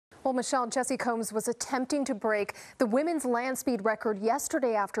Well, Michelle, Jessi Combs was attempting to break the women's land speed record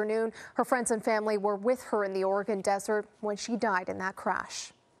yesterday afternoon. Her friends and family were with her in the Oregon desert when she died in that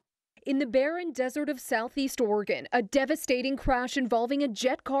crash. In the barren desert of southeast Oregon, a devastating crash involving a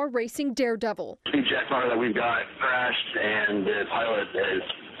jet car racing daredevil. The jet car that we've got crashed, and the pilot is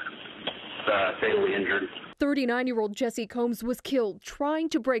fatally injured. 39-year-old Jessi Combs was killed trying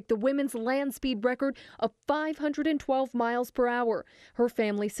to break the women's land speed record of 512 miles per hour. Her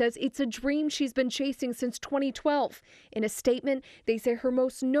family says it's a dream she's been chasing since 2012. In a statement, they say her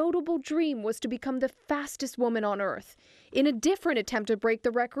most notable dream was to become the fastest woman on Earth. In a different attempt to break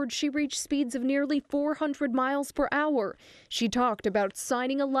the record, she reached speeds of nearly 400 miles per hour. She talked about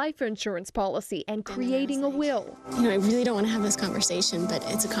signing a life insurance policy and creating a will. You know, I really don't want to have this conversation, but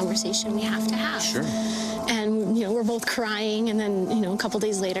it's a conversation we have to have. Sure. And, you know, we're both crying, and then, you know, a couple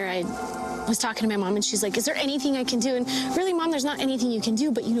days later, I was talking to my mom, and she's like, is there anything I can do? And really, Mom, there's not anything you can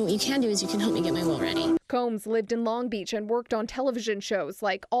do, but you know what you can do is you can help me get my will ready. Combs lived in Long Beach and worked on television shows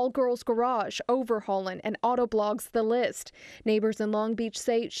like All Girls Garage, Overhaulin', and Autoblog's The List. Neighbors in Long Beach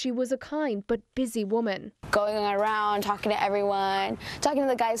say she was a kind but busy woman. Going around, talking to everyone, talking to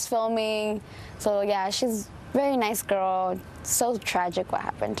the guys filming. So yeah, she's a very nice girl. So tragic what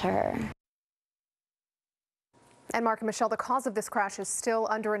happened to her. And Mark and Michelle, the cause of this crash is still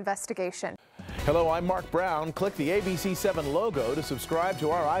under investigation. Hello, I'm Mark Brown. Click the ABC7 logo to subscribe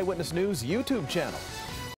to our Eyewitness News YouTube channel.